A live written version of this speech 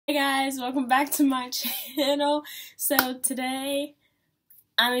Hey guys, welcome back to my channel. So today,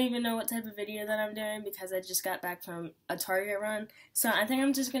 I don't even know what type of video that I'm doing because I just got back from a Target run. So I think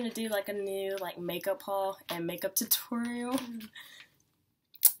I'm just going to do like a new makeup haul and makeup tutorial.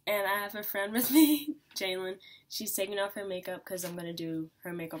 And I have a friend with me, Jalen. She's taking off her makeup because I'm going to do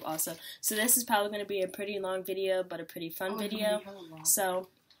her makeup also. So this is probably going to be a pretty long video, but a pretty fun video. So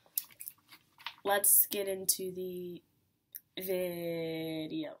let's get into the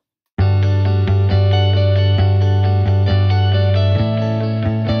video.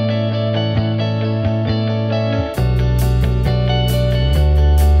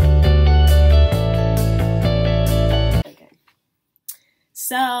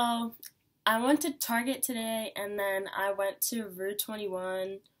 So, I went to Target today, and then I went to Rue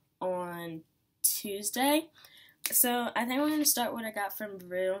 21 on Tuesday. So, I think I'm going to start what I got from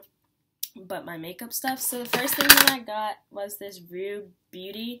Rue, but my makeup stuff. So, the first thing that I got was this Rue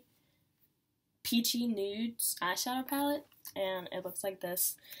Beauty Peachy Nudes eyeshadow palette, and it looks like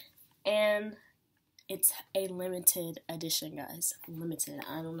this. And it's a limited edition, guys. Limited.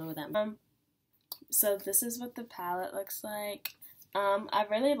 I don't know what that means. So, this is what the palette looks like. I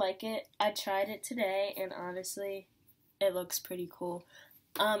really like it. I tried it today, and honestly, it looks pretty cool.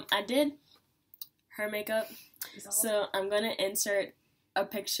 I did her makeup, so I'm going to insert a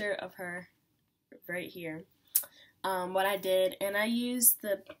picture of her right here. What I did, and I used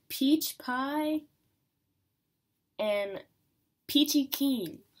the Peach Pie and Peachy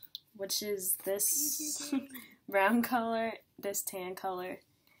Keen, which is this brown color, this tan color.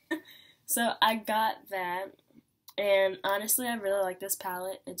 So I got that. And honestly, I really like this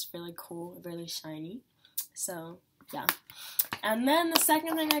palette. It's really cool, really shiny. So, yeah. And then the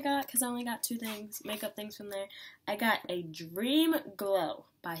second thing I got, because I only got two things, makeup things from there, I got a Dream Glow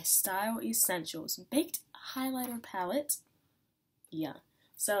by Style Essentials Baked Highlighter Palette. Yeah.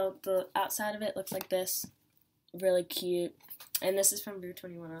 So, the outside of it looks like this. Really cute. And this is from Rue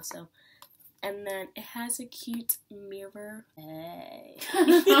 21 also. And then it has a cute mirror. Hey.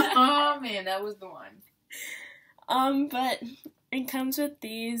 Oh, man, that was the one. But it comes with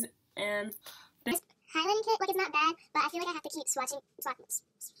these, and this highlighting kit, it's not bad, but I feel like I have to keep swatching.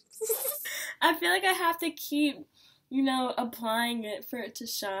 I feel like I have to keep, applying it for it to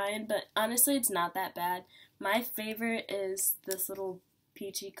shine, but honestly, it's not that bad. My favorite is this little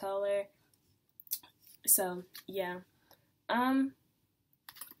peachy color. So, yeah.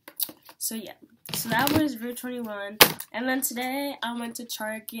 So that was Rue 21, and then today I went to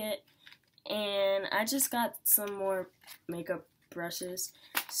Target, and I just got some more makeup brushes.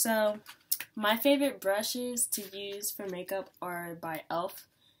 So, my favorite brushes to use for makeup are by e.l.f.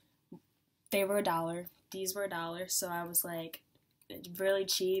 They were $1. These were $1, so I was like, really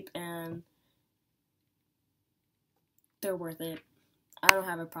cheap, and they're worth it. I don't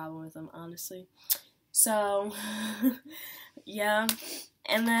have a problem with them, honestly. So, yeah.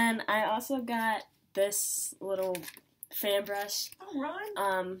 And then I also got this little fan brush. Oh,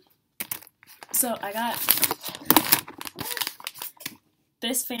 Ron. So I got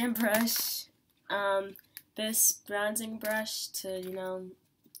this fan brush, this bronzing brush to,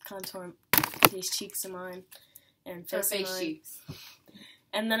 contour these cheeks of mine and face of mine. Cheeks.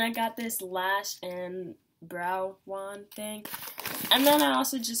 And then I got this lash and brow wand thing. And then I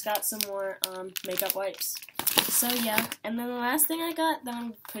also just got some more makeup wipes. So yeah, and then the last thing I got that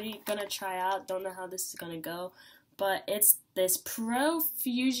I'm gonna try out, don't know how this is gonna go, but it's this Pro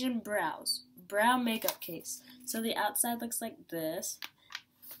Fusion brow makeup case. So the outside looks like this.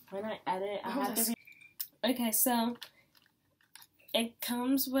 When I edit, I have to okay, so it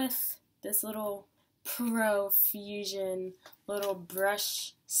comes with this little Pro Fusion little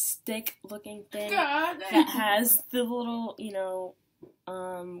brush stick looking thing that has the little,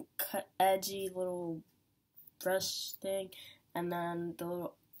 edgy little brush thing, and then the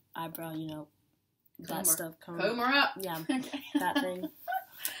little eyebrow, that stuff coming. Comb her up. Yeah, that thing.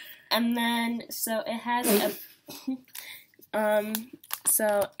 And then, so it has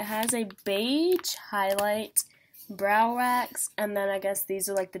a beige highlight, brow wax, and then I guess these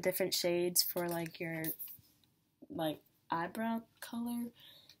are like the different shades for like your eyebrow color.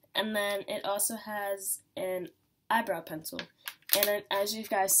 And then it also has an eyebrow pencil. And as you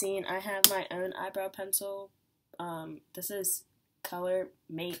guys seen, I have my own eyebrow pencil. This is Color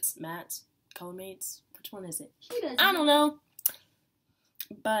Mates. Which one is it? I don't know.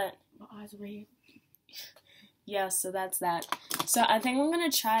 But my eyes are red. Yeah, so that's that. So I think I'm gonna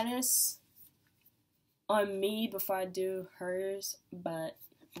try this on me before I do hers, but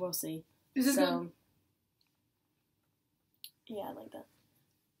we'll see. Is it good? Yeah, I like that.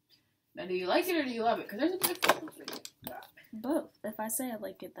 Now, do you like it or do you love it? Because there's a difference. both. If I say I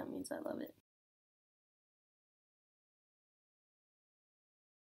like it, that means I love it.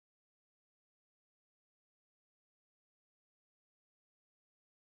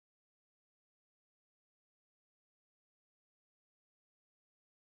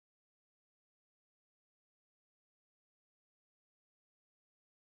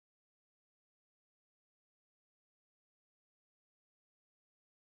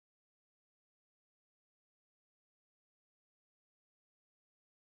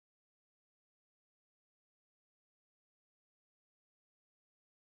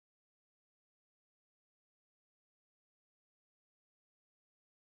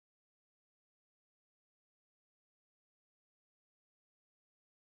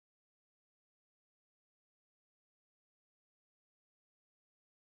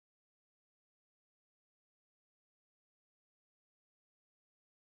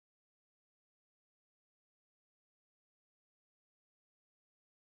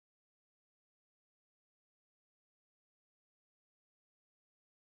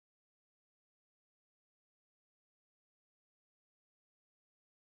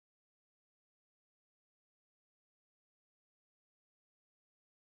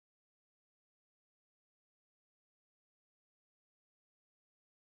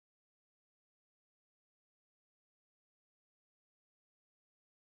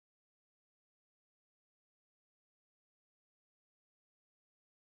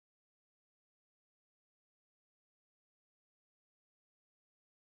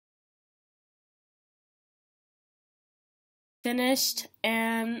 Finished,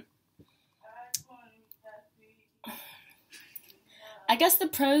 and I guess the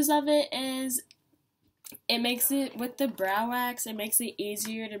pros of it is it makes it, with the brow wax, it makes it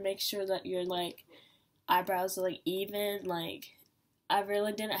easier to make sure that your like eyebrows are like even. Like I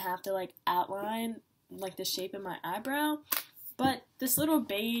really didn't have to like outline like the shape of my eyebrow. But this little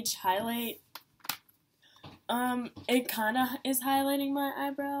beige highlight, it kind of is highlighting my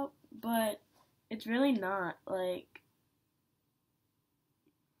eyebrow, but it's really not. Like,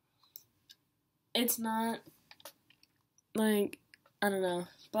 it's not, like, I don't know.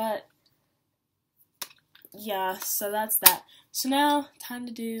 But, yeah, so that's that. So now, time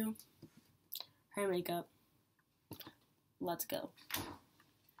to do hair makeup. Let's go.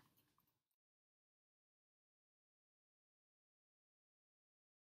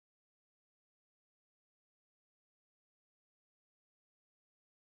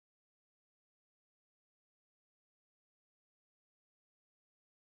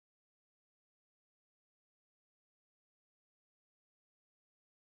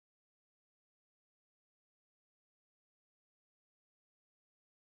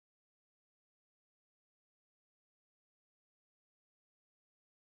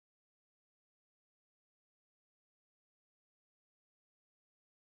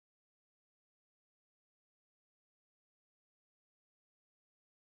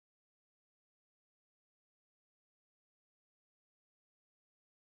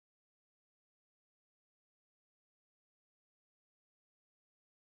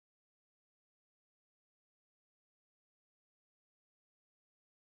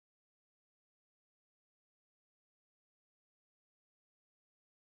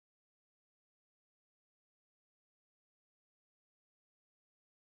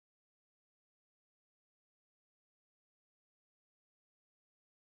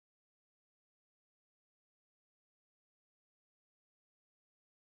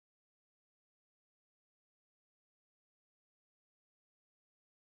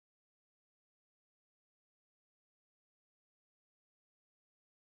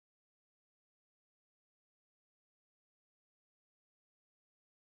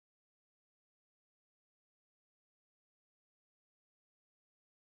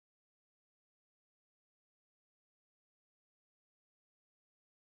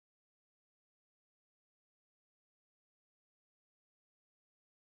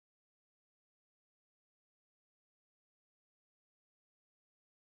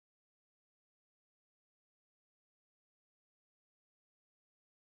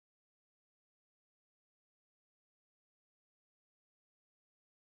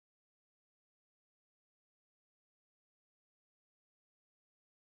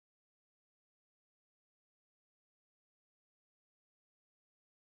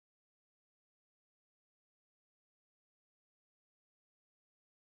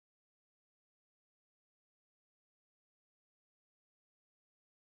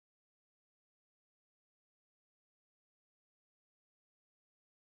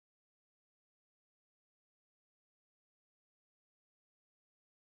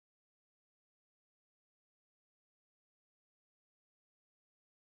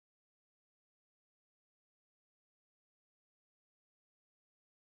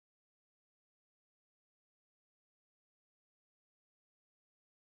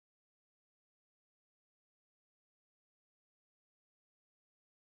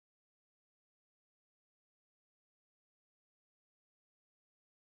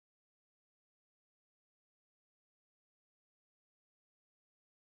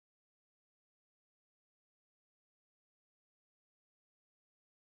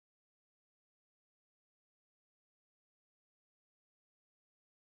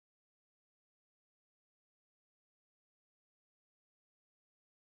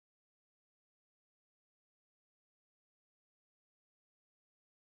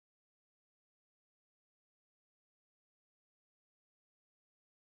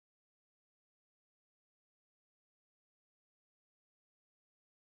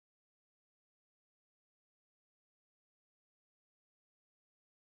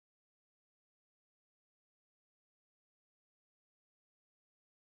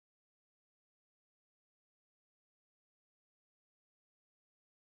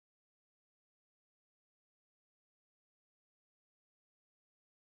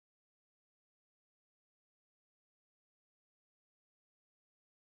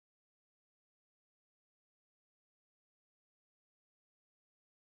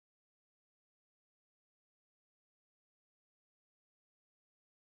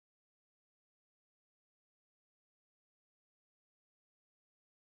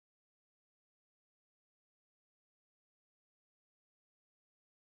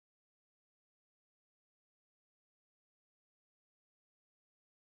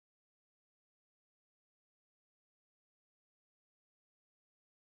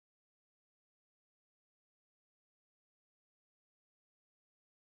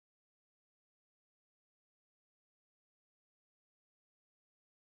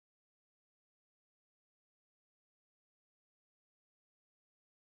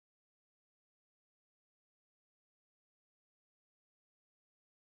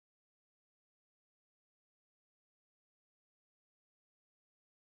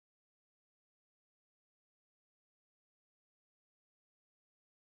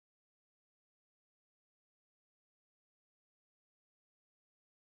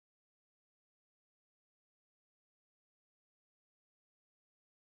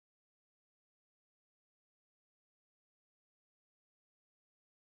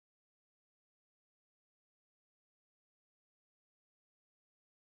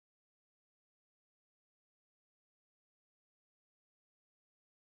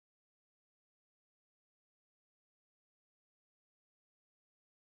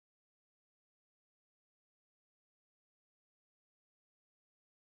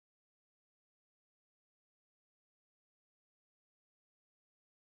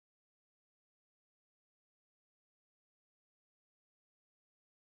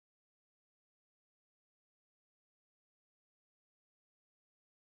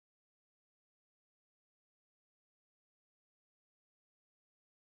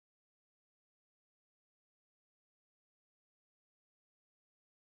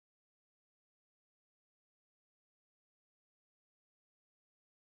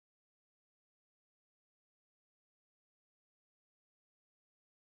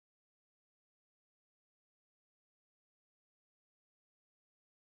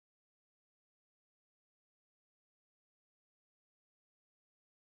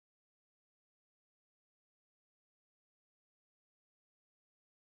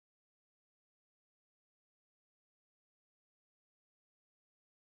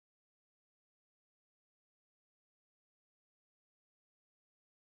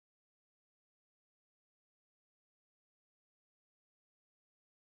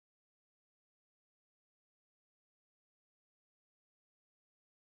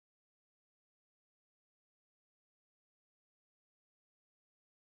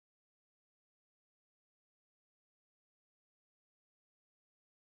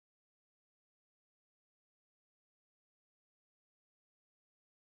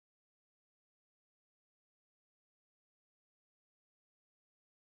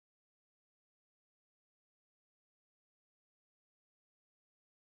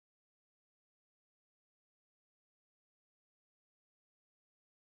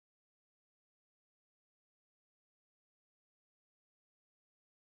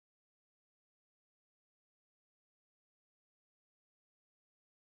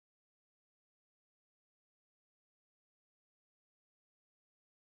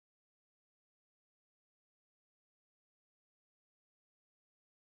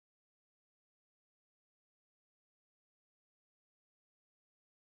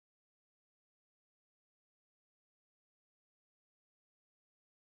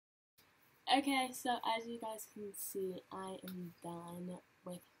 Okay, so as you guys can see, I am done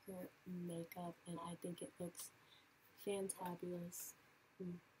with her makeup, and I think it looks fantabulous.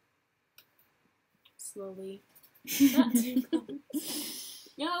 Slowly. Not too close.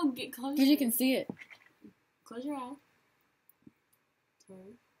 Yo, get closer. Because you can see it. Close your eyes.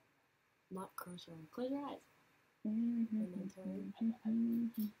 Turn. Not close your eyes. Close your eyes. And then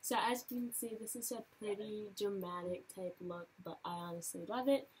turn. So as you can see, this is a pretty dramatic type look, but I honestly love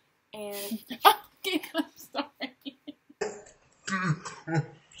it. And Okay, I'm sorry.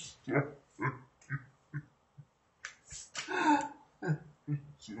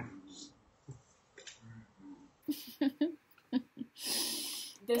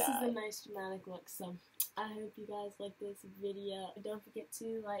 this is a nice dramatic look, so I hope you guys like this video. Don't forget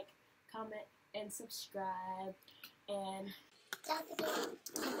to like, comment, and subscribe. And Don't forget,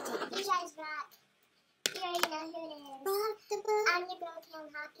 you guys rock. You already know who it is. I'm your girl, Cam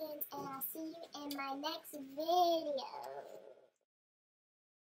Hopkins, and I'll see you in my next video.